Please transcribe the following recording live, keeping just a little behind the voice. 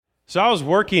So I was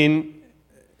working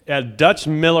at Dutch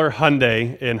Miller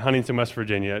Hyundai in Huntington, West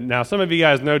Virginia. Now, some of you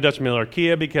guys know Dutch Miller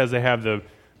Kia because they have the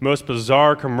most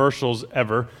bizarre commercials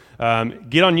ever.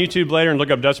 Get on YouTube later and look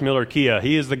up Dutch Miller Kia.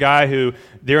 He is the guy who,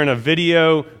 during a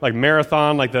video like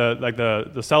marathon, like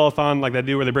the sell-a-thon, like they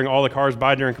do where they bring all the cars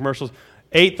by during commercials,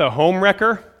 ate the home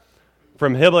wrecker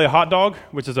from Hillbilly Hot Dog,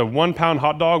 which is a 1-pound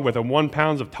hot dog with 1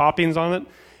 pound of toppings on it,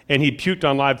 and he puked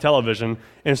on live television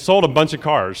and sold a bunch of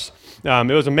cars.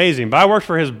 It was amazing. But I worked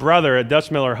for his brother at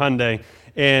Dutch Miller Hyundai,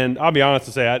 and I'll be honest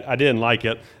to say I didn't like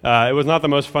it. It was not the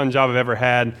most fun job I've ever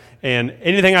had. And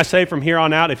anything I say from here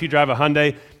on out, if you drive a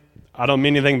Hyundai, I don't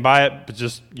mean anything by it, but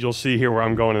just you'll see here where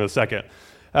I'm going in a second.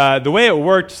 The way it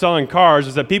worked selling cars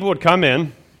is that people would come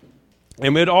in,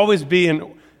 and we'd always kind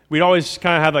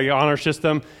of have like an honor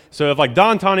system. So if like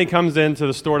Don Tawny comes into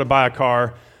the store to buy a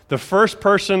car, the first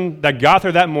person that got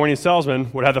there that morning,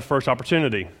 salesman, would have the first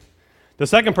opportunity. The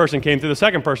second person came through, the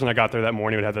second person that got there that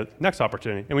morning would have the next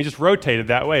opportunity. And we just rotated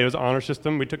that way. It was an honor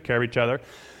system. We took care of each other.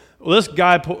 Well, this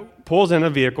guy pulls in a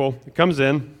vehicle, comes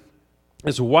in,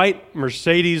 this white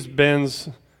Mercedes-Benz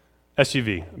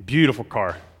SUV, beautiful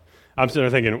car. I'm sitting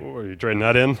there thinking, are you trading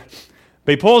that in?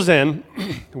 But he pulls in,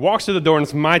 walks through the door, and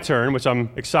it's my turn, which I'm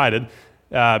excited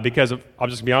because I'll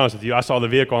just be honest with you. I saw the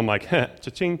vehicle, I'm like,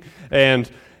 cha-ching.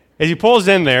 And as he pulls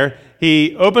in there,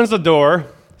 he opens the door,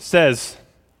 says,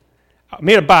 I'm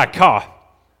here to buy a car.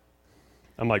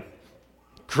 I'm like,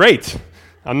 great.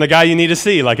 I'm the guy you need to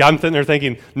see. Like, I'm sitting there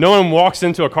thinking, no one walks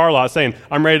into a car lot saying,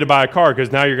 I'm ready to buy a car,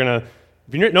 because now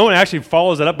no one actually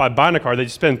follows it up by buying a car. They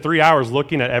just spend 3 hours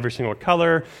looking at every single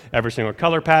color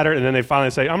pattern, and then they finally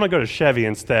say, I'm going to go to Chevy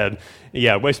instead.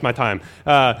 Yeah, waste my time.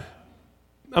 I'm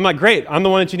like, great. I'm the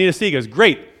one that you need to see. He goes,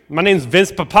 great. My name's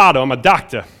Vince Papato. I'm a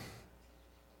doctor.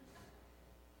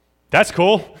 That's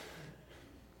cool.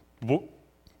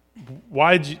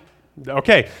 Why did you...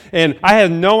 Okay, and I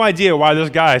had no idea why this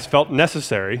guy felt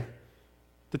necessary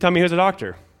to tell me he was a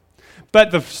doctor.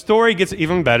 But the story gets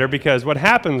even better because what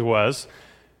happened was,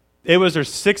 it was her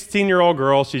 16-year-old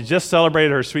girl. She just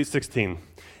celebrated her sweet 16.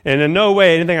 And in no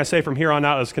way, anything I say from here on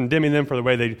out is condemning them for the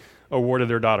way they rewarded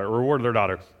their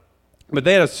daughter. But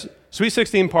they had a sweet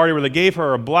 16 party where they gave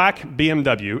her a black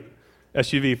BMW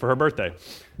SUV for her birthday,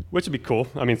 which would be cool.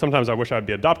 I mean, sometimes I wish I'd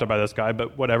be adopted by this guy,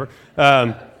 but whatever.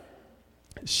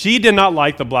 She did not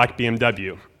like the black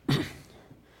BMW.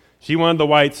 She wanted the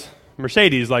white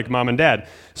Mercedes like mom and dad.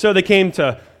 So they came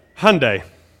to Hyundai.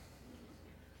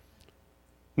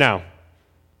 Now,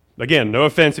 again, no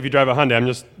offense if you drive a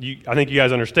Hyundai. I think you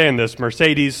guys understand this.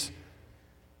 Mercedes,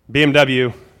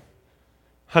 BMW,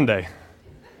 Hyundai.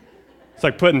 It's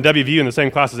like putting WVU in the same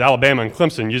class as Alabama and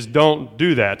Clemson. You just don't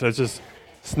do that. It's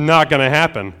not going to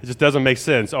happen. It just doesn't make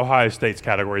sense. Ohio State's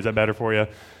category, is that better for you?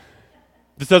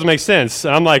 This doesn't make sense.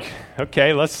 And I'm like,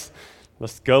 okay, let's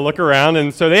go look around.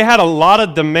 And so they had a lot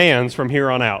of demands from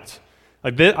here on out.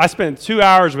 I spent 2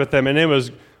 hours with them, and it was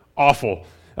awful.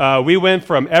 We went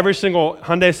from every single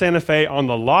Hyundai Santa Fe on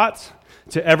the lot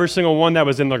to every single one that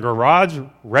was in the garage,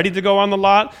 ready to go on the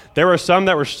lot. There were some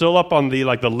that were still up on the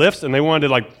lifts, and they wanted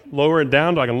to lower it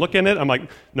down so I can look in it. I'm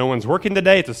like, no one's working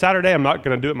today. It's a Saturday. I'm not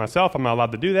going to do it myself. I'm not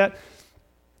allowed to do that.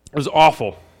 It was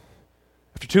awful.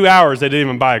 After 2 hours, they didn't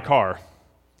even buy a car.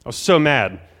 I was so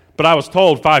mad. But I was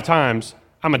told 5 times,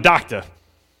 I'm a doctor.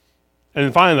 And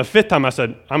then finally, the 5th time, I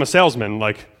said, I'm a salesman.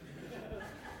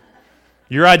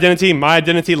 Your identity, my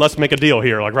identity, let's make a deal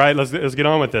here. Right? Let's get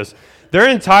on with this. Their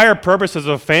entire purpose as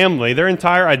a family, their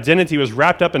entire identity was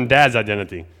wrapped up in dad's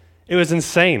identity. It was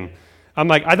insane. I'm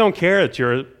like, I don't care that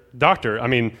you're a doctor. I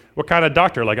mean, what kind of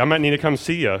doctor? I might need to come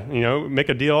see you. Make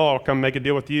a deal. I'll come make a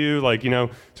deal with you.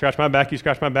 Scratch my back, you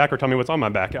scratch my back, or tell me what's on my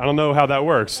back. I don't know how that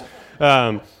works.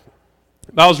 I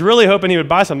was really hoping he would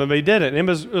buy something, but he didn't. It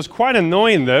was quite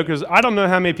annoying, though, because I don't know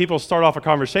how many people start off a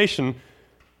conversation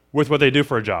with what they do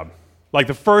for a job.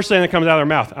 The first thing that comes out of their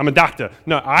mouth, I'm a doctor.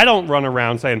 No, I don't run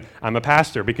around saying, I'm a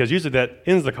pastor, because usually that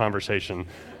ends the conversation.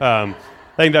 I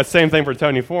think that's the same thing for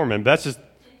Tony Foreman. That's just,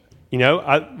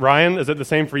 Ryan, is it the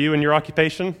same for you in your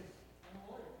occupation?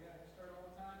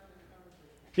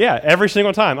 Yeah, every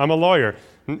single time. I'm a lawyer.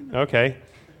 Okay.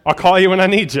 I'll call you when I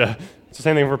need you. It's the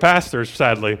same thing for pastors,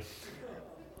 sadly.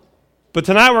 But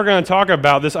tonight we're going to talk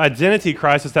about this identity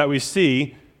crisis that we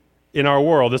see in our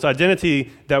world, this identity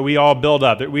that we all build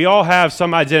up, that we all have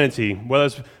some identity, whether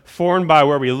it's formed by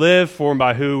where we live, formed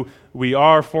by who we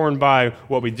are, formed by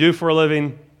what we do for a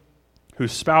living,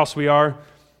 whose spouse we are.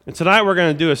 And tonight we're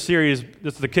going to do a series,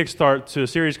 this is the kickstart to a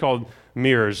series called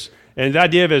Mirrors. And the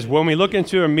idea is when we look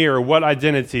into a mirror, what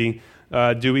identity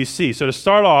do we see? So to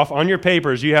start off, on your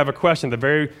papers, you have a question at the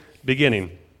very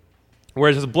beginning,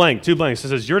 where it says blank, 2 blanks. It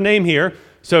says your name here,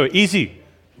 So easy.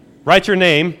 Write your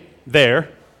name there.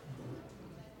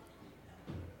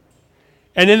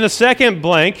 And in the second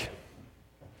blank,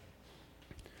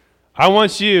 I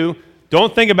want you,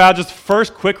 don't think about just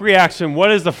first quick reaction.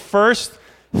 What is the first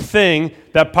thing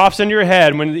that pops into your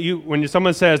head when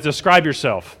someone says, describe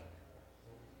yourself?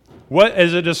 What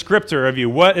is a descriptor of you?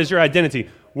 What is your identity?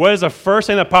 What is the first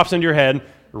thing that pops into your head?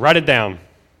 Write it down.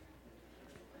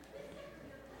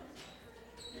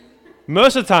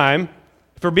 Most of the time,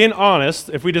 if we're being honest,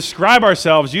 if we describe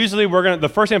ourselves, usually the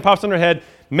first thing that pops into our head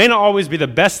may not always be the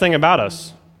best thing about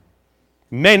us.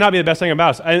 May not be the best thing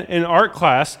about us. In art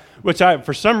class, which I,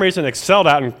 for some reason, excelled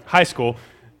at in high school,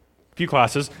 a few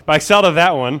classes, but I excelled at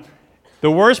that one,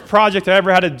 the worst project I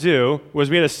ever had to do was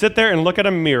we had to sit there and look at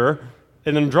a mirror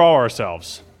and then draw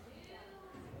ourselves.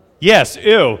 Yes,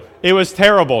 ew. It was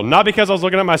terrible. Not because I was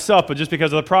looking at myself, but just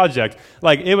because of the project.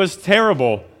 Like, it was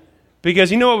terrible.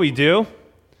 Because you know what we do?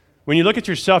 When you look at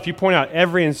yourself, you point out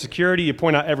every insecurity, you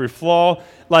point out every flaw.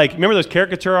 Like, remember those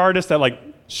caricature artists that, like,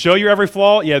 show you every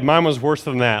flaw? Yeah, mine was worse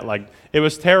than that. Like, it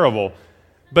was terrible.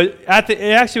 But it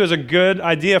actually was a good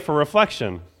idea for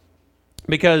reflection.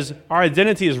 Because our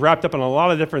identity is wrapped up in a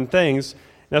lot of different things. And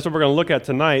that's what we're going to look at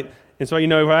tonight. And so,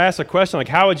 if I ask a question like,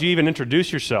 how would you even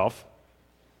introduce yourself?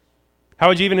 How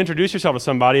would you even introduce yourself to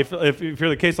somebody if you're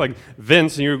the case like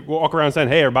Vince and you walk around saying,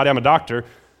 hey, everybody, I'm a doctor.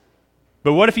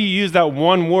 But what if you use that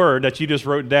one word that you just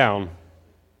wrote down?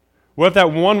 What if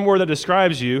that one word that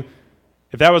describes you,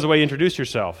 if that was the way you introduce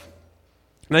yourself?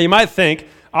 Now, you might think,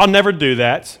 I'll never do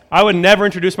that. I would never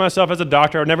introduce myself as a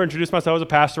doctor. I would never introduce myself as a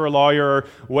pastor or a lawyer or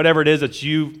whatever it is that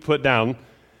you put down.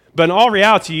 But in all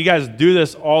reality, you guys do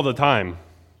this all the time.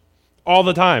 All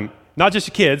the time. Not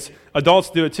just kids. Adults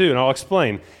do it too, and I'll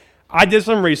explain. I did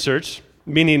some research,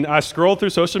 meaning I scrolled through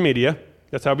social media.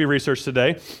 That's how we research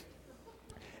today.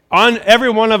 On every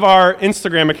one of our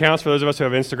Instagram accounts, for those of us who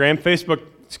have Instagram, Facebook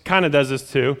kind of does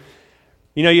this too.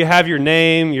 You have your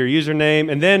name, your username,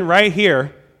 and then right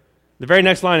here, the very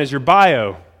next line is your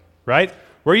bio, right?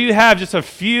 Where you have just a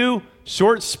few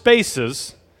short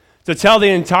spaces to tell the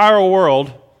entire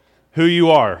world who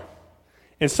you are.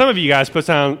 And some of you guys put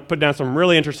down some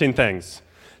really interesting things.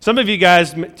 Some of you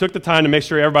guys took the time to make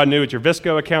sure everybody knew what your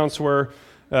VSCO accounts were.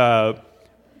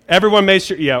 Everyone made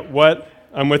sure, yeah, what?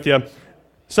 I'm with you.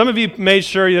 Some of you made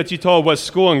sure that you told what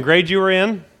school and grade you were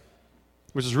in,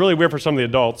 which is really weird for some of the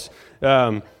adults.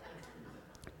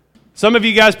 Some of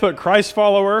you guys put Christ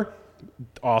follower.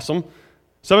 Awesome.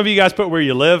 Some of you guys put where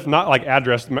you live, not like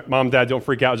address. Mom, Dad, don't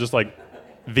freak out. Just like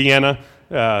Vienna.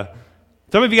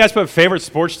 Some of you guys put favorite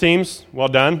sports teams. Well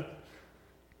done.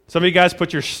 Some of you guys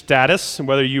put your status,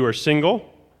 whether you are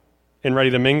single and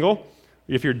ready to mingle.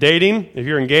 If you're dating, if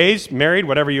you're engaged, married,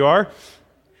 whatever you are.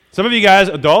 Some of you guys,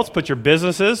 adults, put your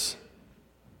businesses.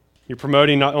 You're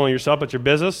promoting not only yourself, but your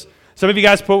business. Some of you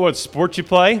guys put what sport you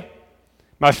play.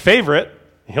 My favorite,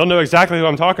 he'll know exactly who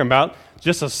I'm talking about,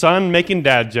 just a son making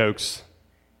dad jokes.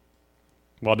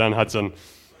 Well done, Hudson.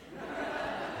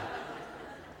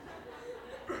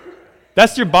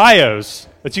 That's your bios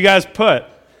that you guys put.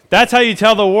 That's how you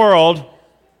tell the world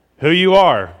who you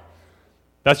are.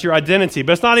 That's your identity.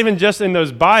 But it's not even just in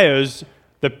those bios.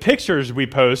 The pictures we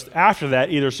post after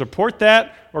that either support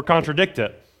that or contradict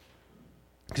it.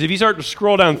 Because if you start to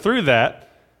scroll down through that,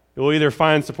 you'll either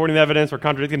find supporting evidence or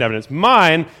contradicting evidence.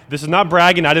 Mine, this is not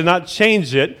bragging, I did not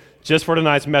change it just for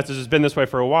tonight's message, it's been this way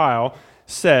for a while,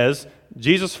 says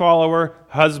Jesus follower,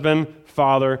 husband,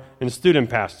 father, and student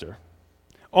pastor.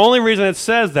 Only reason it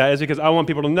says that is because I want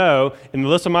people to know in the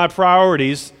list of my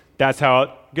priorities, that's how it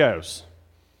goes.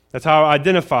 That's how I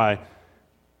identify.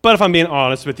 But if I'm being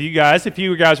honest with you guys, if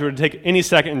you guys were to take any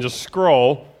second and just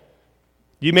scroll,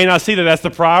 you may not see that that's the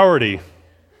priority.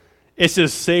 It's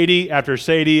just Sadie after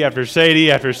Sadie after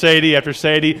Sadie after Sadie after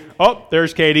Sadie. Oh,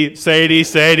 there's Katie. Sadie,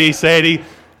 Sadie, Sadie.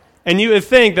 And you would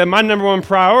think that my number one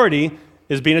priority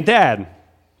is being a dad. And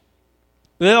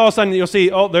then all of a sudden you'll see,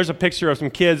 oh, there's a picture of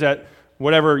some kids at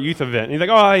whatever youth event. And you're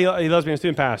like, oh, he loves being a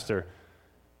student pastor.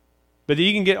 But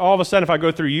you can get all of a sudden, if I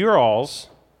go through your alls,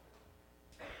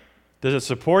 does it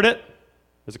support it?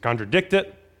 Does it contradict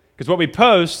it? Because what we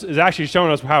post is actually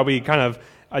showing us how we kind of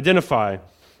identify.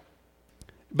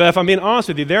 But if I'm being honest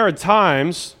with you, there are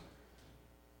times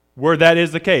where that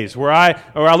is the case, where I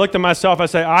look at myself, I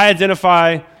say, I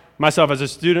identify myself as a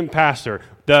student pastor.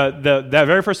 That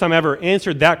very first time I ever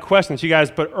answered that question that you guys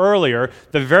put earlier,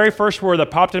 the very first word that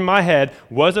popped in my head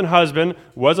wasn't husband,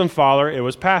 wasn't father, it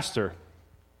was pastor.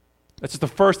 That's just the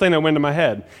first thing that went into my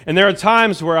head. And there are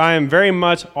times where I am very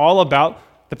much all about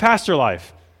the pastor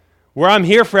life, where I'm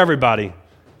here for everybody.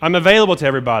 I'm available to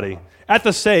everybody, at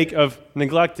the sake of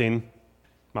neglecting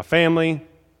my family,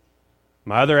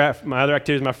 my other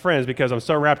activities, my friends, because I'm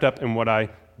so wrapped up in what I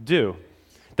do.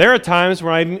 There are times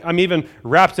when I'm even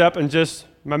wrapped up in just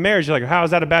my marriage. You're like, how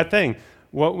is that a bad thing?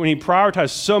 Well, when you prioritize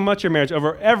so much your marriage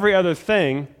over every other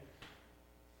thing,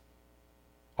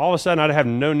 all of a sudden I have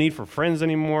no need for friends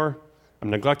anymore. I'm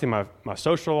neglecting my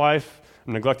social life.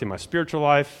 I'm neglecting my spiritual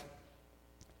life.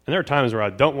 And there are times where I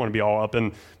don't want to be all up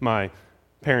in my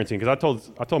parenting, because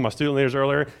I told my student leaders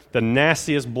earlier, the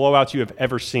nastiest blowout you have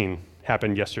ever seen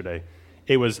happened yesterday.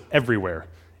 It was everywhere.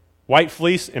 White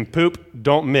fleece and poop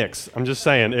don't mix. I'm just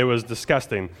saying, it was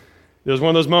disgusting. It was one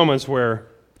of those moments where,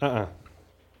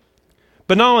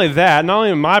 But not only that, not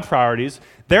only my priorities,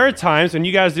 there are times, and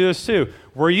you guys do this too,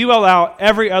 where you allow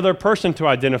every other person to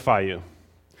identify you,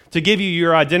 to give you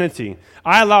your identity.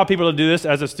 I allow people to do this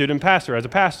as a student pastor, as a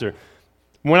pastor.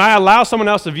 When I allow someone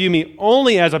else to view me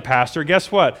only as a pastor,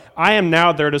 guess what? I am now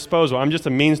at their disposal. I'm just a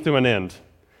means to an end.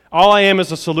 All I am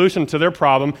is a solution to their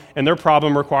problem, and their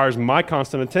problem requires my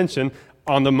constant attention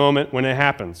on the moment when it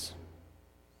happens.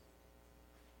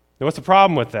 Now, what's the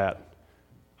problem with that?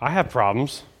 I have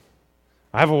problems.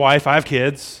 I have a wife. I have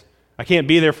kids. I can't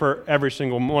be there for every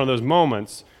single one of those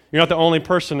moments. You're not the only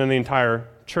person in the entire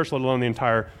church, let alone the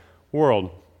entire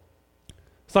world.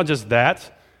 It's not just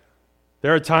that.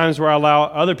 There are times where I allow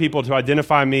other people to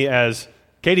identify me as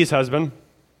Katie's husband.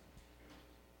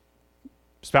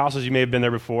 Spouses, you may have been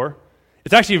there before.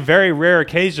 It's actually a very rare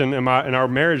occasion in our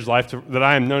marriage life that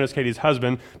I am known as Katie's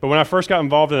husband. But when I first got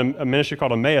involved in a ministry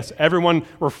called Emmaus, everyone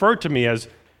referred to me as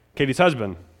Katie's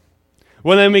husband.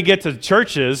 Well, then we get to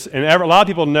churches, and a lot of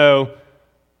people know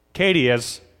Katie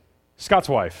as Scott's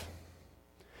wife.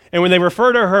 And when they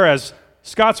refer to her as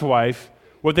Scott's wife,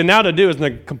 what they now do is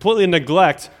completely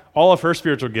neglect all of her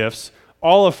spiritual gifts,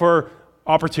 all of her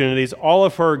opportunities, all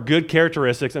of her good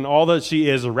characteristics, and all that she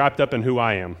is wrapped up in who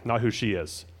I am, not who she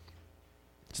is.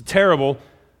 It's a terrible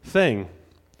thing.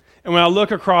 And when I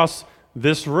look across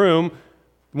this room,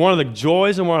 one of the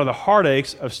joys and one of the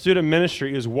heartaches of student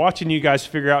ministry is watching you guys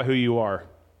figure out who you are.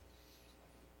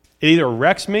 It either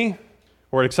wrecks me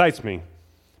or it excites me.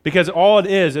 Because all it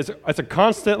is, it's a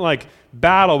constant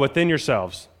battle within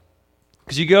yourselves.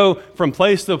 Because you go from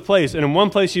place to place, and in one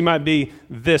place you might be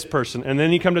this person, and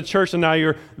then you come to church and now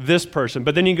you're this person,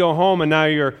 but then you go home and now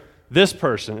you're this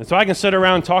person. And so I can sit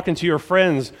around talking to your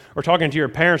friends or talking to your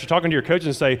parents or talking to your coach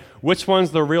and say, which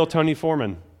one's the real Tony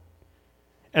Foreman?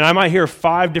 And I might hear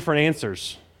 5 different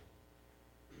answers.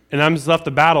 And I'm just left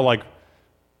to battle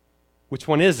which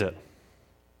one is it?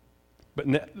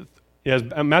 But as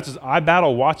much as I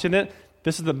battle watching it,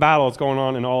 this is the battle that's going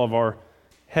on in all of our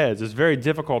heads. It's very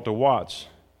difficult to watch.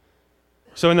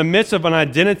 So in the midst of an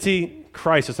identity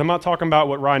crisis, I'm not talking about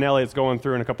what Ryan Elliott's going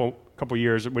through in a couple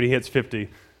years when he hits 50.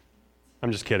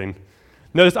 I'm just kidding.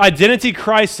 No, this identity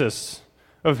crisis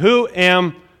of who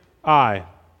am I?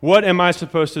 What am I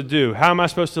supposed to do? How am I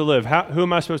supposed to live? Who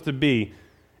am I supposed to be?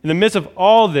 In the midst of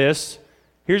all this,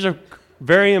 here's a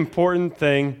very important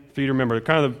thing for you to remember.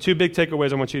 Kind of the 2 big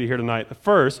takeaways I want you to hear tonight. The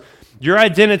first, your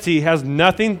identity has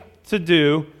nothing to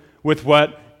do with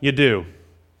what you do.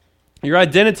 Your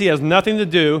identity has nothing to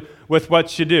do with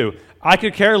what you do. I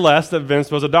could care less that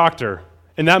Vince was a doctor.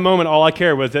 In that moment, all I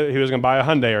cared was that he was going to buy a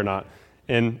Hyundai or not.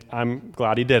 And I'm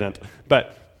glad he didn't.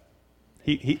 But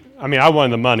I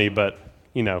wanted the money, but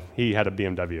he had a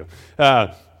BMW.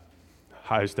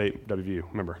 Ohio State WVU,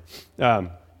 remember.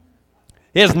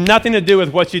 It has nothing to do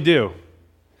with what you do.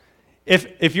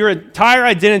 If your entire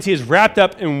identity is wrapped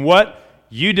up in what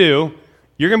you do,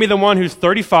 you're going to be the one who's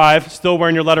 35 still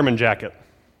wearing your Letterman jacket.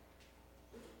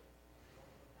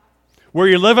 Where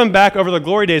you're living back over the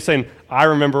glory days saying, I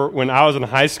remember when I was in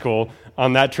high school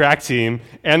on that track team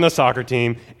and the soccer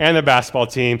team and the basketball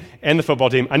team and the football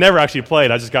team. I never actually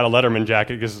played. I just got a Letterman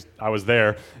jacket because I was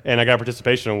there and I got a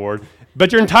participation award.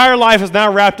 But your entire life is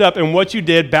now wrapped up in what you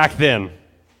did back then.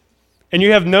 And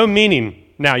you have no meaning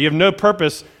now. You have no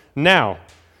purpose now.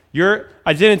 Your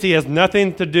identity has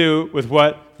nothing to do with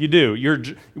what you do.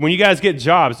 When you guys get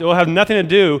jobs, it will have nothing to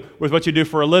do with what you do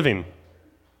for a living.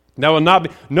 That will not be.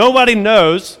 Nobody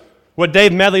knows what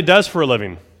Dave Medley does for a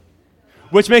living,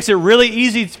 which makes it really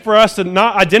easy for us to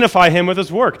not identify him with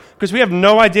his work because we have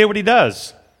no idea what he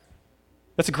does.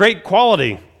 That's a great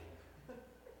quality.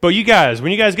 But you guys,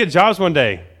 when you guys get jobs one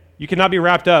day, you cannot be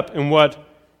wrapped up in what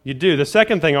you do. The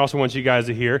second thing I also want you guys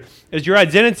to hear is your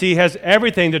identity has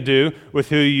everything to do with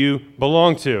who you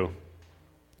belong to.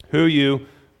 Who you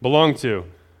belong to.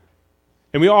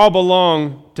 And we all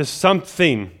belong to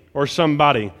something or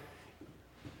somebody.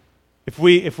 If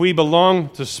we belong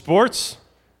to sports,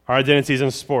 our identity is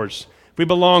in sports. If we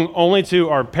belong only to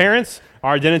our parents,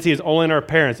 Our identity is only in our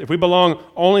parents. If we belong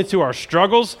only to our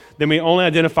struggles, then we only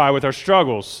identify with our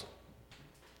struggles.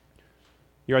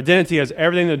 Your identity has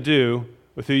everything to do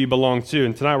with who you belong to.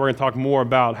 And tonight we're going to talk more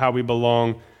about how we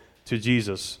belong to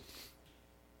Jesus.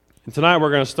 And tonight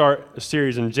we're going to start a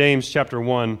series in James chapter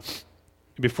 1.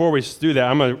 Before we do that,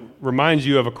 I'm going to remind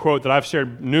you of a quote that I've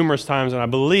shared numerous times, and I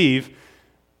believe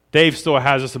Dave still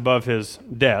has this above his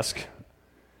desk.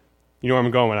 You know where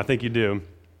I'm going, I think you do.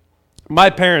 My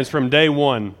parents from day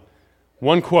one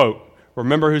quote,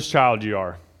 "Remember whose child you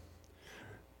are."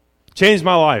 Changed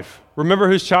my life. Remember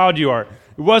whose child you are.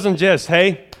 It wasn't just,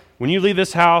 hey, when you leave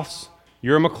this house,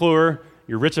 you're a McClure,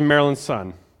 you're Rich and Marilyn's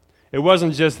son. It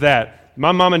wasn't just that.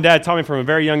 My mom and dad taught me from a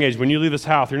very young age, when you leave this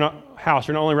house, you're not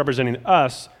only representing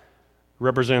us, you're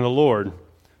representing the Lord.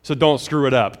 So don't screw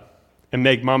it up and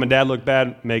make mom and dad look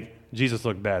bad, make Jesus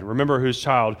look bad. Remember whose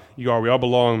child you are. We all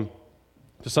belong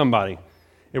to somebody.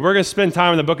 And we're going to spend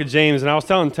time in the book of James, and I was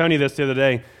telling Tony this the other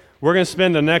day. We're going to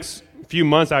spend the next few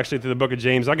months actually through the book of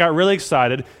James. I got really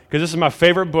excited because this is my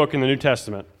favorite book in the New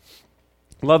Testament.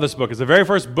 I love this book. It's the very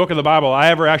first book of the Bible I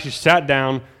ever actually sat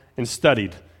down and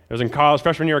studied. It was in college,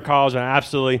 freshman year of college, and I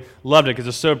absolutely loved it because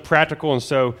it's so practical and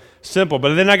so simple.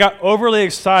 But then I got overly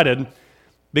excited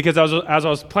because as I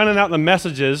was planning out the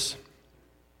messages,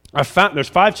 there's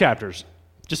 5 chapters,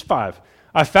 just 5.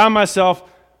 I found myself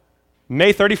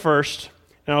May 31st,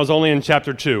 and I was only in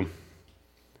chapter 2.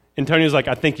 And Tony was like,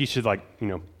 I think you should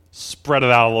spread it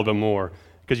out a little bit more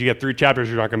because you get 3 chapters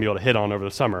you're not going to be able to hit on over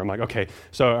the summer. I'm like, okay.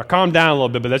 So I calmed down a little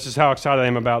bit, but that's just how excited I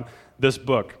am about this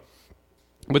book.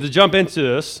 But to jump into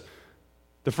this,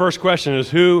 the first question is,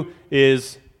 who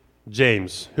is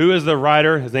James? Who is the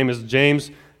writer? His name is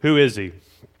James. Who is he?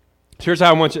 Here's how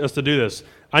I want us to do this.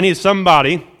 I need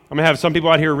somebody, I'm going to have some people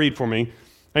out here read for me.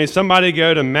 I need somebody to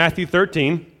go to Matthew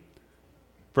 13,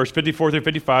 verse 54 through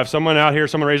 55. Someone out here,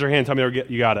 someone raise their hand, tell me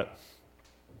you got it.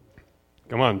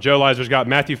 Come on, Joe Leiser's got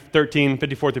Matthew 13,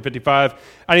 54 through 55.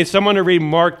 I need someone to read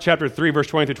Mark chapter 3, verse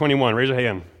 20 through 21. Raise your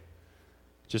hand.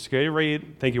 Just go to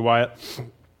read. Thank you, Wyatt.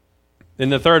 Then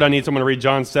the third, I need someone to read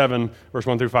John 7, verse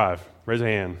 1 through 5. Raise a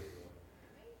hand.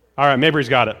 All right, Mabry's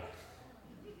got it.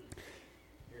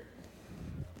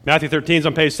 Matthew 13 is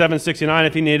on page 769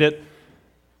 if you need it.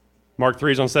 Mark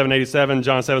 3 is on 787.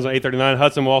 John 7 is on 839.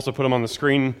 Hudson will also put them on the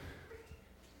screen.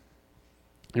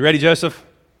 You ready, Joseph?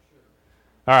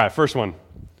 All right, first one.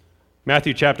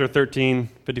 Matthew chapter 13,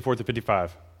 54 through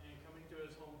 55. And coming to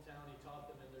his hometown, he taught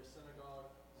them in their synagogue,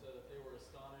 so that they were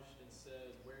astonished and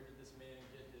said, "Where did this man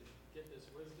get this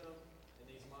wisdom and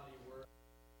these mighty words?"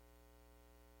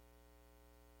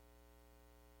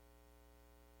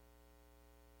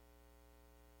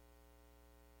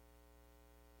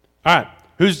 All right,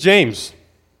 who's James?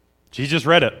 Jesus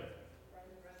read it.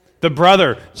 The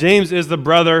brother. James is the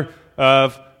brother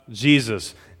of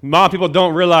Jesus. A lot of people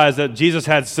don't realize that Jesus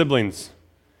had siblings.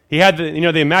 He had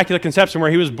the Immaculate Conception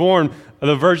where he was born of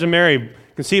the Virgin Mary,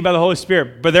 conceived by the Holy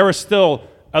Spirit, but there were still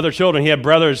other children. He had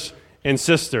brothers and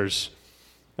sisters.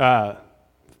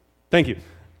 Thank you.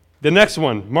 The next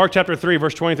one, Mark chapter 3,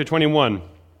 verse 20 through 21.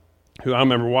 I don't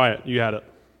remember Wyatt. You had it.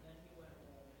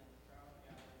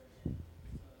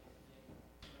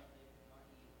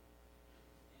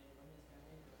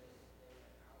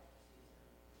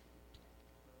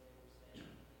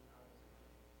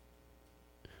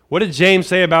 What did James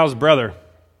say about his brother?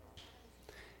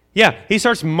 Yeah, he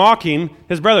starts mocking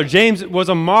his brother. James was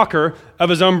a mocker of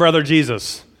his own brother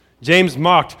Jesus. James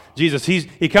mocked Jesus.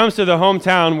 He comes to the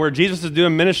hometown where Jesus is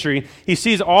doing ministry. He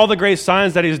sees all the great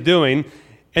signs that he's doing,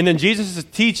 and then Jesus is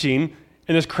teaching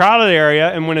in this crowded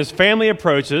area, and when his family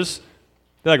approaches,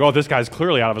 they're like, oh, this guy's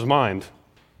clearly out of his mind.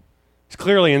 He's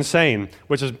clearly insane,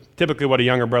 which is typically what a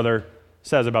younger brother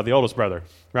says about the oldest brother,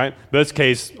 right? But in this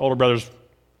case, older brother's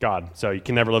God, so you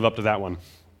can never live up to that one.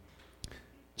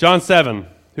 John 7,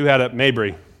 who had it?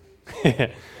 Mabry.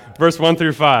 Verse 1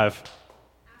 through 5. After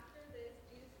this,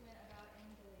 Jesus went about in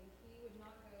Galilee. He would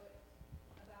not go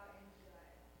about in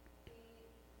Judea,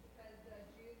 because the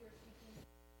Jews were seeking.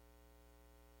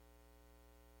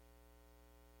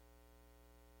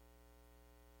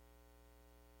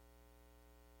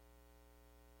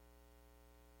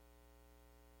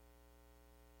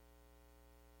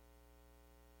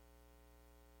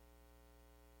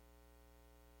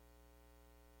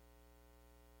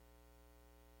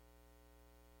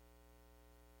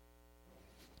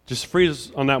 Just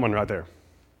freeze on that one right there.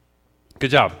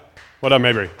 Good job. Well done,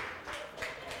 Mabry.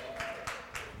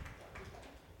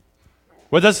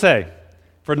 What does it say?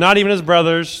 For not even his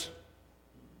brothers,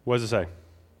 what does it say?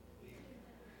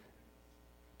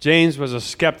 James was a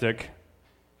skeptic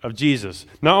of Jesus.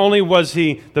 Not only was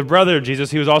he the brother of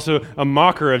Jesus, he was also a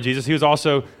mocker of Jesus. He was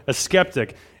also a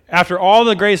skeptic. After all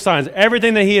the great signs,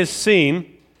 everything that he has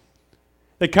seen,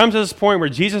 it comes to this point where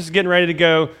Jesus is getting ready to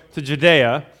go to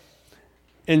Judea,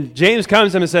 and James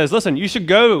comes to him and says, listen, you should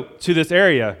go to this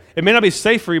area. It may not be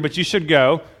safe for you, but you should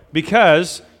go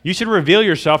because you should reveal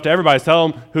yourself to everybody. Tell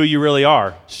them who you really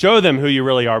are. Show them who you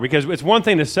really are, because it's one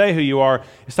thing to say who you are.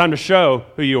 It's time to show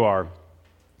who you are.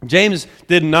 James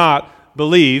did not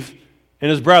believe in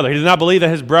his brother. He did not believe that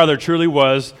his brother truly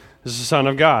was the Son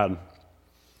of God.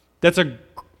 That's a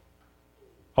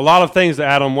lot of things to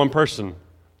add on one person.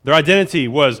 Their identity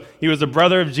was he was the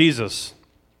brother of Jesus.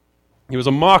 He was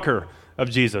a mocker of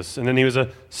Jesus, and then he was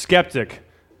a skeptic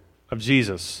of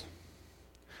Jesus.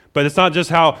 But it's not just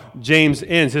how James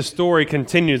ends. His story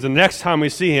continues. The next time we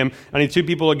see him, I need two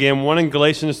people again, one in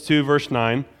Galatians 2, verse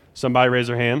 9. Somebody raise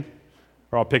their hand,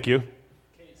 or I'll pick you.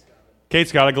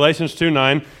 Kate's got it. Galatians 2,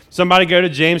 9. Somebody go to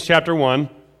James chapter 1,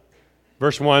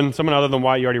 verse 1. Someone other than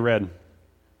White you already read.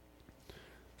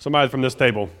 Somebody from this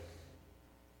table.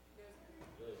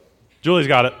 Julie's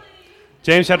got it.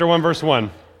 James chapter 1, verse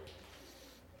 1.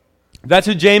 That's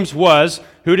who James was.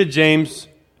 Who did James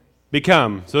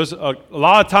become? So there's a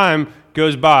lot of time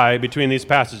goes by between these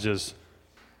passages.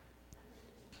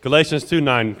 Galatians 2,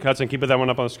 9. Hudson, can you put that one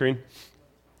up on the screen?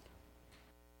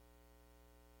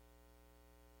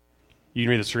 You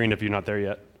can read the screen if you're not there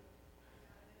yet.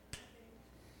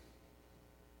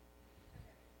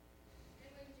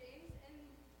 And when James and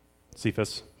Cephas.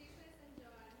 Cephas and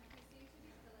John, who seemed to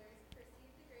be pillars,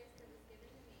 perceived the grace that was given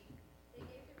to me, they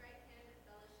gave the right hand of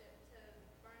fellowship to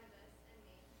Barnabas and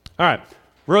me. All right,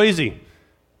 real easy.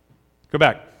 Go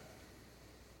back.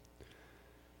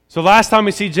 So last time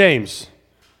we see James,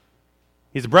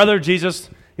 he's a brother of Jesus,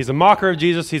 he's a mocker of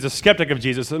Jesus, he's a skeptic of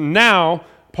Jesus. And now,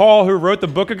 Paul, who wrote the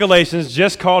book of Galatians,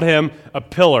 just called him a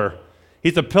pillar.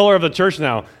 He's a pillar of the church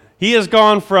now. He has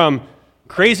gone from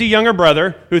crazy younger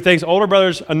brother who thinks older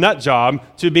brother's a nut job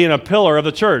to being a pillar of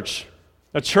the church,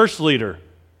 a church leader,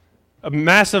 a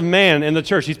massive man in the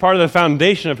church. He's part of the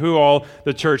foundation of who all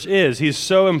the church is. He's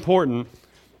so important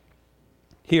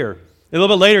here. A little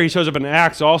bit later, he shows up in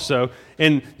Acts also.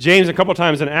 And James, a couple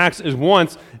times in Acts, is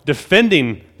once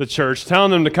defending the church,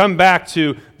 telling them to come back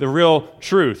to the real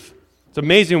truth. It's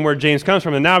amazing where James comes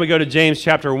from. And now we go to James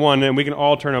chapter 1, and we can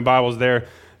all turn our Bibles there.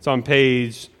 It's on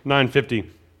page 950.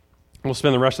 We'll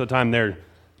spend the rest of the time there.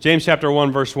 James chapter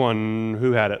 1, verse 1.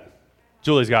 Who had it?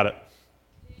 Julie's got it.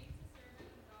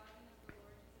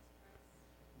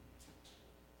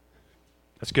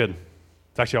 That's good.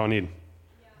 That's actually all I need.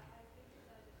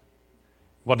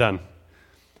 Well done.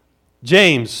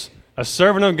 James, a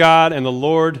servant of God and the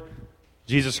Lord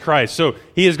Jesus Christ. So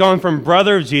he has gone from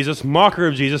brother of Jesus, mocker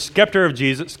of Jesus,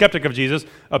 skeptic of Jesus,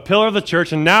 a pillar of the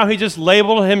church, and now he just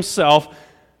labeled himself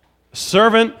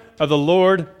servant of the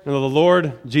Lord and of the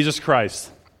Lord Jesus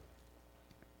Christ.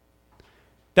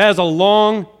 That is a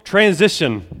long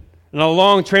transition and a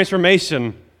long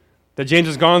transformation that James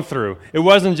has gone through. It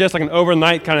wasn't just like an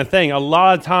overnight kind of thing. A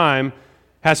lot of time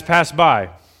has passed by.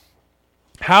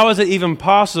 How is it even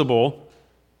possible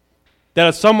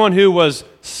that someone who was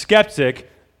skeptic,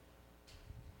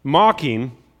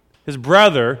 mocking his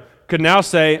brother, could now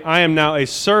say, I am now a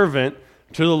servant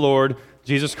to the Lord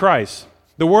Jesus Christ?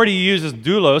 The word he uses is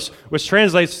doulos, which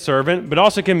translates servant, but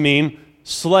also can mean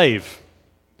slave.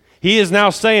 He is now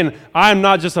saying, I am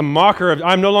not just a mocker of,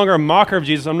 I'm no longer a mocker of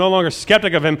Jesus, I'm no longer a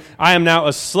skeptic of him, I am now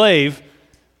a slave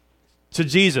to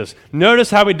Jesus. Notice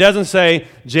how he doesn't say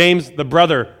James, the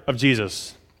brother of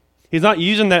Jesus. He's not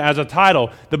using that as a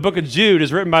title. The book of Jude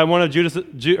is written by one of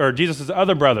Jesus'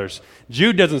 other brothers.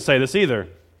 Jude doesn't say this either.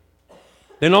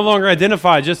 They no longer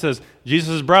identify just as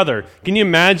Jesus' brother. Can you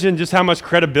imagine just how much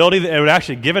credibility that it would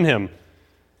actually given him?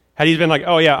 Had he been like,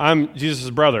 oh yeah, I'm Jesus'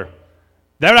 brother.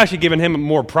 That would actually given him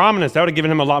more prominence. That would have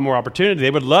given him a lot more opportunity. They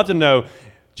would love to know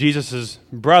Jesus'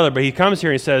 brother, but he comes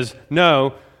here and he says,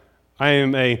 no, I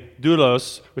am a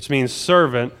doulos, which means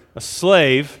servant, a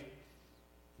slave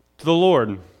to the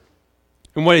Lord.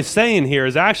 And what he's saying here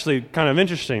is actually kind of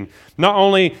interesting. He says, not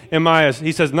only am I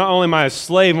a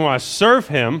slave when I serve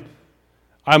him,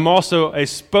 I'm also a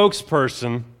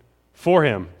spokesperson for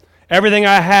him. Everything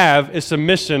I have is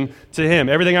submission to him.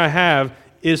 Everything I have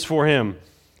is for him.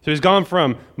 So he's gone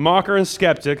from mocker and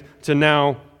skeptic to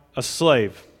now a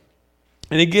slave.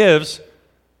 And he gives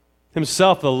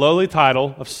himself the lowly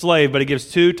title of slave, but he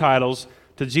gives two titles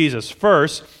to Jesus.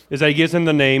 First is that he gives him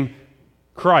the name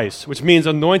Christ, which means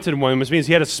anointed one, which means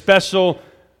he had a special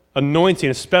anointing,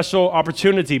 a special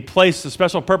opportunity, placed a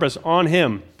special purpose on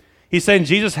him. He's saying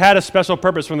Jesus had a special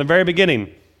purpose from the very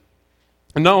beginning.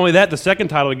 And not only that, the second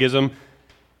title he gives him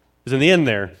is in the end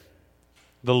there,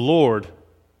 the Lord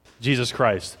Jesus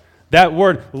Christ. That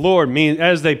word Lord means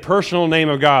as the personal name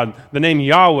of God, the name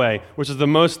Yahweh, which is the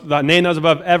name that is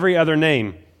above every other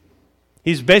name.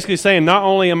 He's basically saying, not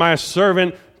only am I a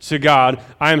servant to God,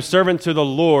 I am servant to the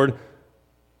Lord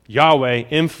Yahweh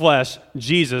in flesh,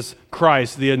 Jesus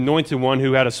Christ, the anointed one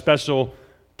who had a special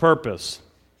purpose.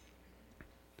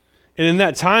 And in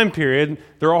that time period,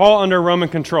 they're all under Roman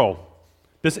control.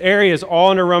 This area is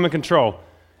all under Roman control.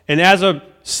 And as a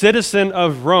citizen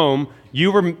of Rome,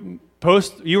 you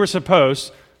were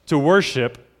supposed to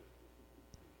worship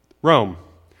Rome.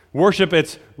 Worship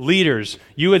its leaders.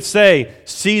 You would say,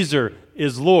 Caesar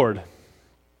is Lord.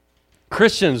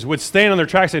 Christians would stand on their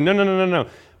tracks and say, no.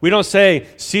 We don't say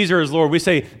Caesar is Lord. We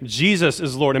say Jesus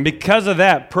is Lord. And because of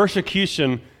that,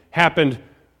 persecution happened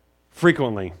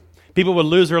frequently. People would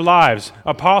lose their lives.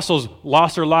 Apostles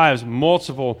lost their lives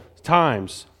multiple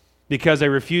times because they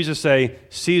refused to say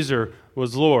Caesar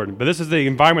was Lord. But this is the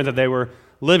environment that they were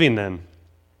living in.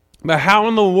 But how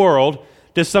in the world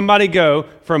does somebody go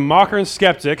from mocker and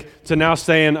skeptic to now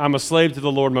saying, I'm a slave to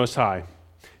the Lord Most High?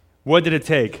 What did it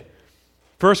take?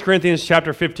 1 Corinthians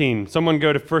chapter 15. Someone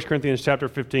go to 1 Corinthians chapter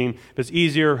 15. If it's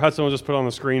easier, Hudson will just put it on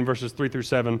the screen, verses 3 through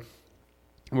 7.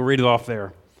 We'll read it off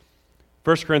there.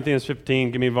 1 Corinthians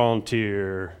 15, give me a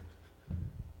volunteer.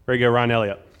 There you go, Ryan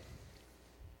Elliott.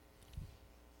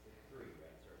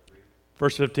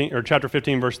 Verse 15, or chapter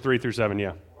 15, verse 3 through 7,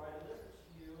 yeah.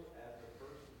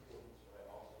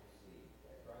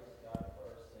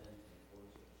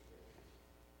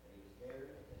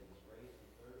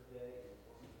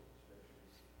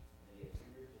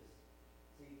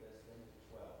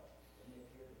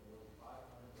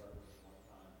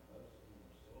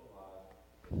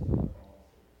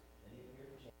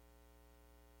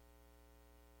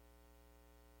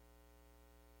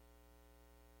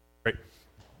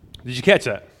 Did you catch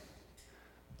that?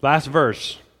 Last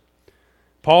verse.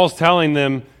 Paul's telling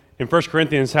them in 1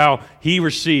 Corinthians how he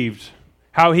received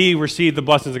the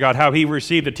blessings of God, how he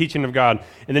received the teaching of God.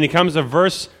 And then he comes to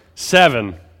verse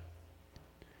 7.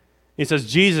 He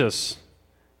says, Jesus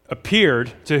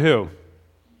appeared to who?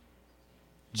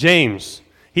 James.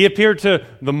 He appeared to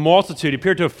the multitude. He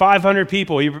appeared to 500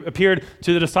 people. He appeared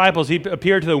to the disciples. He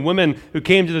appeared to the women who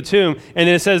came to the tomb. And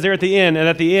then it says there at the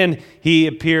end, he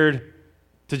appeared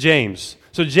to James.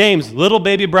 So James, little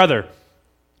baby brother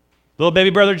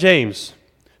James,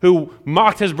 who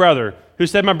mocked his brother, who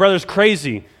said, my brother's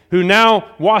crazy, who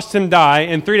now watched him die,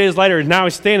 and 3 days later, now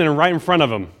he's standing right in front of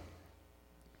him.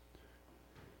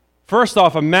 First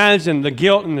off, imagine the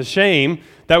guilt and the shame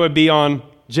that would be on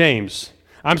James.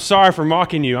 I'm sorry for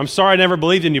mocking you. I'm sorry I never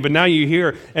believed in you, but now you're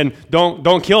here, and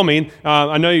don't kill me.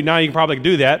 I know now you can probably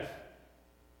do that.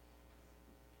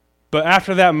 But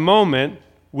after that moment,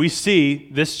 we see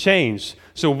this change.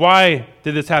 So why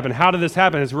did this happen? How did this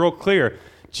happen? It's real clear.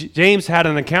 James had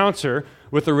an encounter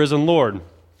with the risen Lord.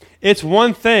 It's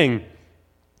one thing,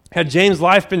 had James'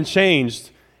 life been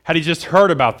changed, had he just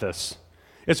heard about this.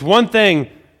 It's one thing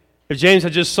if James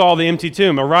had just saw the empty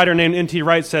tomb. A writer named N.T.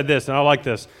 Wright said this, and I like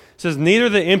this. It says, neither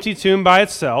the empty tomb by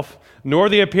itself, nor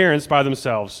the appearance by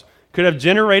themselves could have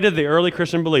generated the early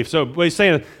Christian belief. So what he's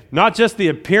saying is, not just the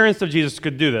appearance of Jesus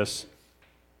could do this,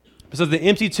 so the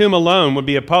empty tomb alone would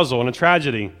be a puzzle and a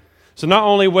tragedy. So not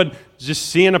only would just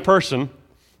seeing a person,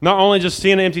 not only just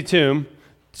seeing an empty tomb,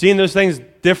 seeing those things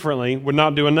differently would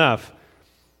not do enough.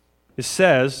 It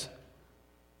says,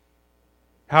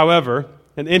 however,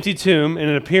 an empty tomb and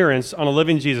an appearance on a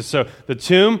living Jesus. So the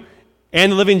tomb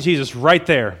and the living Jesus right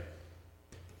there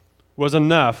was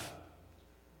enough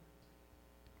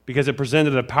because it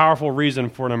presented a powerful reason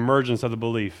for an emergence of the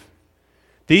belief.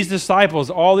 These disciples,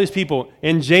 all these people,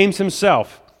 and James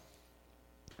himself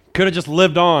could have just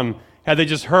lived on had they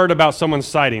just heard about someone's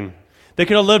sighting. They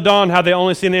could have lived on had they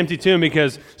only seen an empty tomb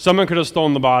because someone could have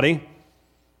stolen the body.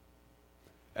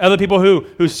 Other people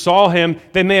who saw him,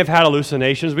 they may have had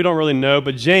hallucinations. We don't really know.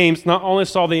 But James not only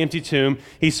saw the empty tomb,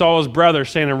 he saw his brother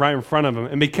standing right in front of him.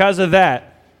 And because of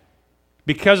that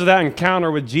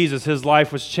encounter with Jesus, his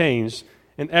life was changed,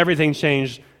 and everything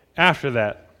changed after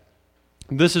that.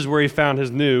 This is where he found his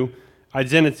new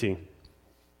identity.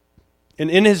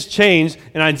 And in his change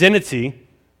and identity,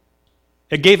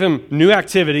 it gave him new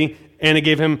activity and it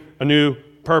gave him a new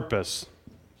purpose.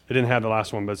 It didn't have the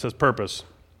last one, but it says purpose.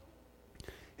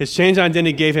 His change in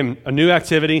identity gave him a new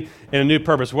activity and a new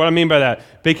purpose. What do I mean by that?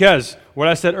 Because what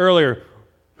I said earlier,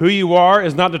 who you are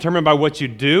is not determined by what you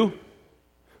do,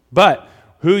 but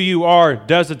who you are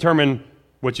does determine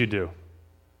what you do.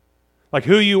 Like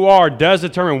who you are does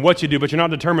determine what you do, but you're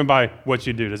not determined by what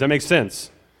you do. Does that make sense?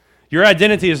 Your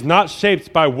identity is not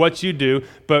shaped by what you do,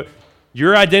 but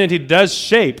your identity does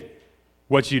shape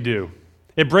what you do.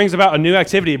 It brings about a new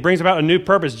activity. It brings about a new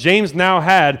purpose. James now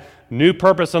had new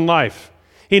purpose in life.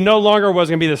 He no longer was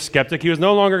going to be the skeptic. He was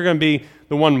no longer going to be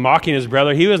the one mocking his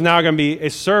brother. He was now going to be a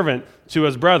servant to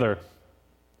his brother.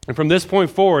 And from this point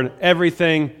forward,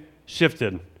 everything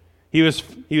shifted. He was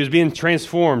being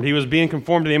transformed. He was being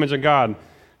conformed to the image of God.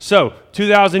 So,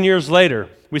 2,000 years later,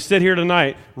 we sit here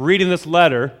tonight reading this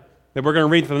letter that we're going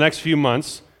to read for the next few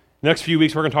months. The next few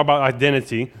weeks, we're going to talk about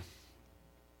identity.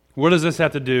 What does this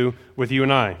have to do with you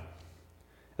and I?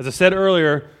 As I said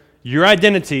earlier, your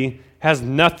identity has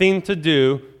nothing to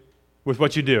do with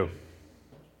what you do.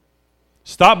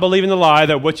 Stop believing the lie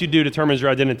that what you do determines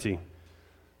your identity.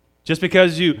 Just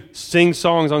because you sing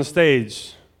songs on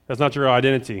stage, that's not your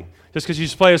identity. Just because you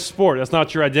play a sport, that's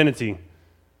not your identity.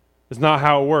 It's not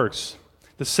how it works.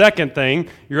 The second thing,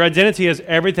 your identity has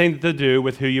everything to do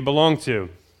with who you belong to.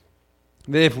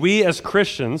 That if we as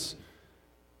Christians,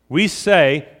 we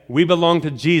say we belong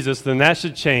to Jesus, then that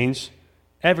should change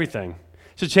everything.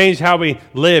 It should change how we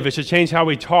live. It should change how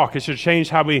we talk. It should change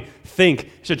how we think.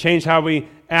 It should change how we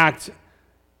act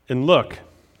and look.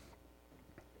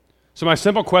 So my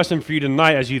simple question for you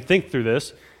tonight as you think through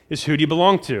this is, who do you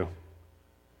belong to?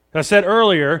 As I said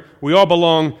earlier, we all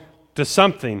belong to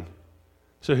something.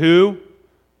 So who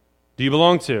do you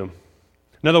belong to?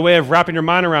 Another way of wrapping your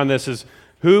mind around this is,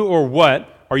 who or what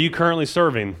are you currently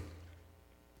serving?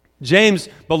 James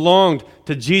belonged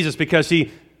to Jesus because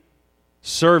he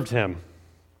served him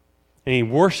and he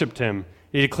worshiped him.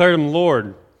 He declared him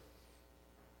Lord.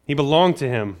 He belonged to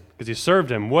him because he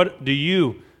served him. What do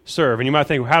you serve? And you might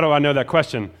think, how do I know that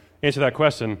question? Answer that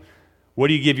question. What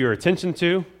do you give your attention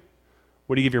to?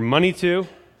 What do you give your money to?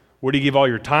 What do you give all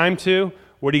your time to?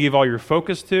 What do you give all your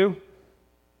focus to?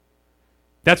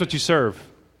 That's what you serve.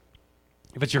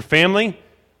 If it's your family,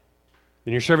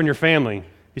 then you're serving your family.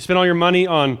 You spend all your money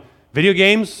on video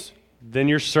games, then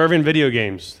you're serving video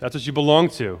games. That's what you belong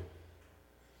to.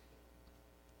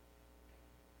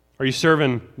 Are you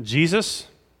serving Jesus?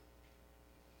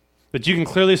 That you can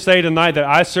clearly say tonight that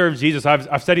I serve Jesus.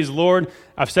 I've said he's Lord.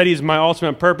 I've said he's my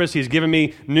ultimate purpose. He's given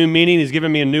me new meaning. He's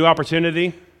given me a new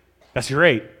opportunity. That's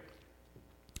great.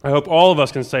 I hope all of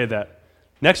us can say that.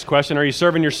 Next question, are you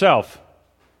serving yourself?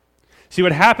 See,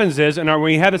 what happens is, when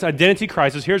we have this identity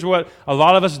crisis, here's what a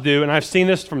lot of us do, and I've seen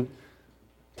this from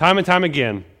time and time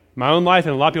again, my own life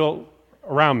and a lot of people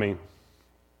around me.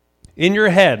 In your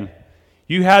head,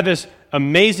 you have this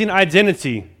amazing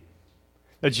identity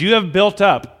that you have built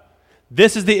up.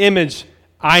 This is the image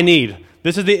I need.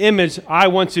 This is the image I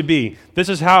want to be. This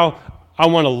is how I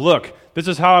want to look. This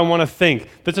is how I want to think.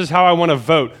 This is how I want to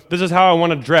vote. This is how I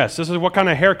want to dress. This is what kind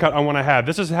of haircut I want to have.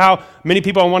 This is how many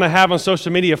people I want to have on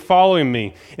social media following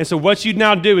me. And so what you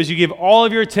now do is you give all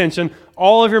of your attention,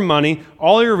 all of your money,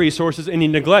 all of your resources, and you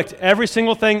neglect every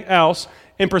single thing else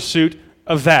in pursuit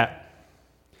of that.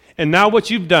 And now what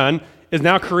you've done is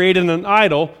now created an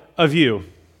idol of you.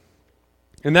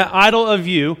 And that idol of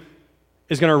you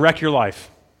is going to wreck your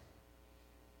life.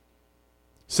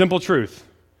 Simple truth.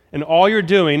 And all you're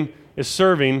doing is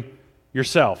serving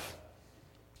yourself.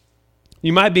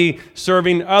 You might be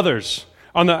serving others.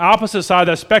 On the opposite side of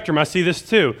that spectrum, I see this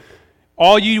too.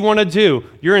 All you want to do,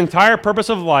 your entire purpose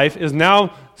of life is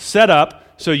now set up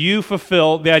so you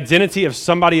fulfill the identity of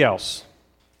somebody else.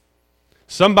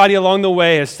 Somebody along the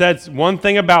way has said one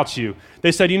thing about you.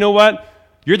 They said, you know what?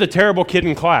 You're the terrible kid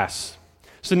in class.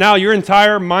 So now your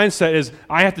entire mindset is,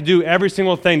 I have to do every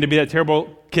single thing to be that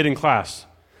terrible kid in class.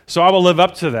 So I will live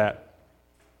up to that.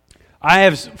 I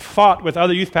have fought with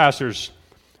other youth pastors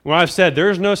when I've said there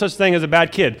is no such thing as a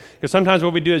bad kid. Because sometimes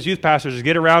what we do as youth pastors is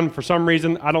get around for some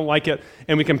reason, I don't like it,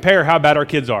 and we compare how bad our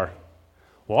kids are.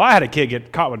 Well, I had a kid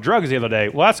get caught with drugs the other day.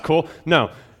 Well, that's cool. No,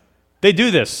 they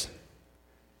do this.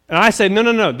 And I say,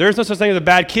 no, there's no such thing as a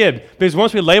bad kid. Because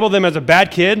once we label them as a bad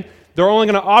kid, they're only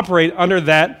going to operate under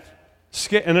that,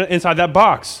 inside that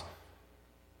box.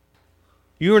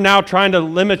 You are now trying to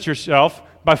limit yourself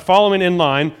by following in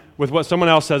line with what someone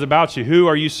else says about you. Who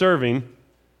are you serving?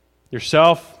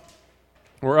 Yourself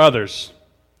or others?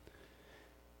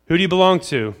 Who do you belong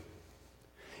to?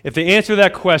 If the answer to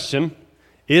that question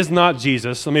is not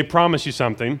Jesus, let me promise you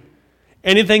something.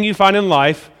 Anything you find in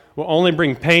life will only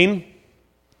bring pain,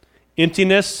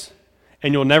 emptiness,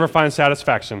 and you'll never find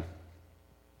satisfaction.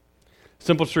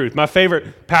 Simple truth. My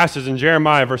favorite passage in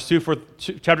Jeremiah,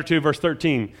 chapter 2, verse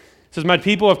 13, says, my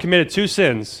people have committed two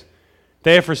sins.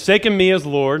 They have forsaken me as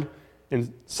Lord,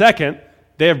 and second,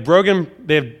 they have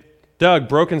dug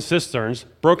broken cisterns,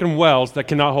 broken wells that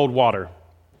cannot hold water.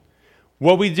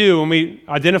 What we do when we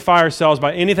identify ourselves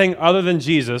by anything other than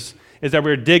Jesus is that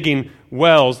we're digging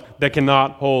wells that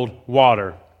cannot hold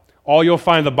water. All you'll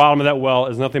find at the bottom of that well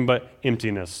is nothing but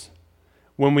emptiness.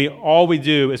 When all we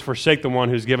do is forsake the one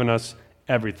who's given us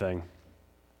everything.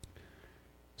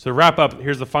 So to wrap up,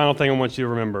 here's the final thing I want you to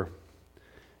remember,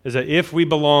 is that if we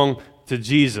belong to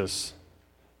Jesus,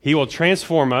 he will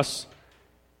transform us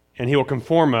and he will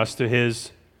conform us to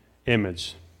his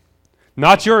image.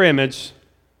 Not your image,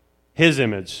 his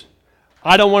image.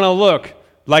 I don't want to look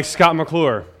like Scott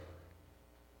McClure.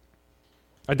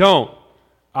 I don't.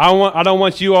 I don't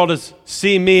want you all to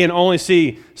see me and only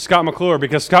see Scott McClure,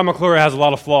 because Scott McClure has a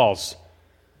lot of flaws.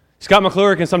 Scott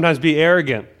McClure can sometimes be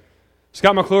arrogant.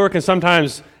 Scott McClure can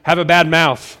sometimes have a bad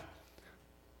mouth.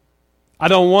 I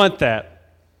don't want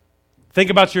that. Think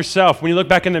about yourself. When you look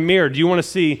back in the mirror, do you want to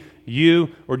see you,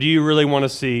 or do you really want to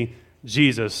see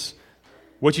Jesus?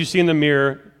 What you see in the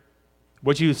mirror,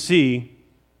 what you see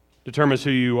determines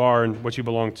who you are and what you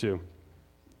belong to.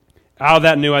 Out of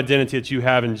that new identity that you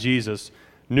have in Jesus,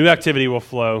 new activity will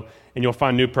flow, and you'll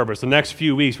find new purpose. The next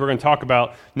few weeks, we're going to talk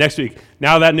about next week.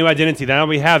 Now that new identity, now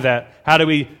we have that, how do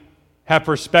we have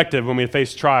perspective when we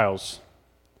face trials?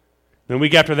 Then the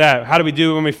week after that, how do we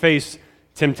do when we face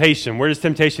temptation? Where does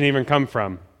temptation even come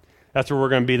from? That's where we're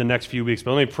going to be the next few weeks.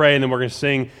 But let me pray, and then we're going to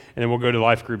sing, and then we'll go to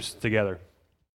life groups together.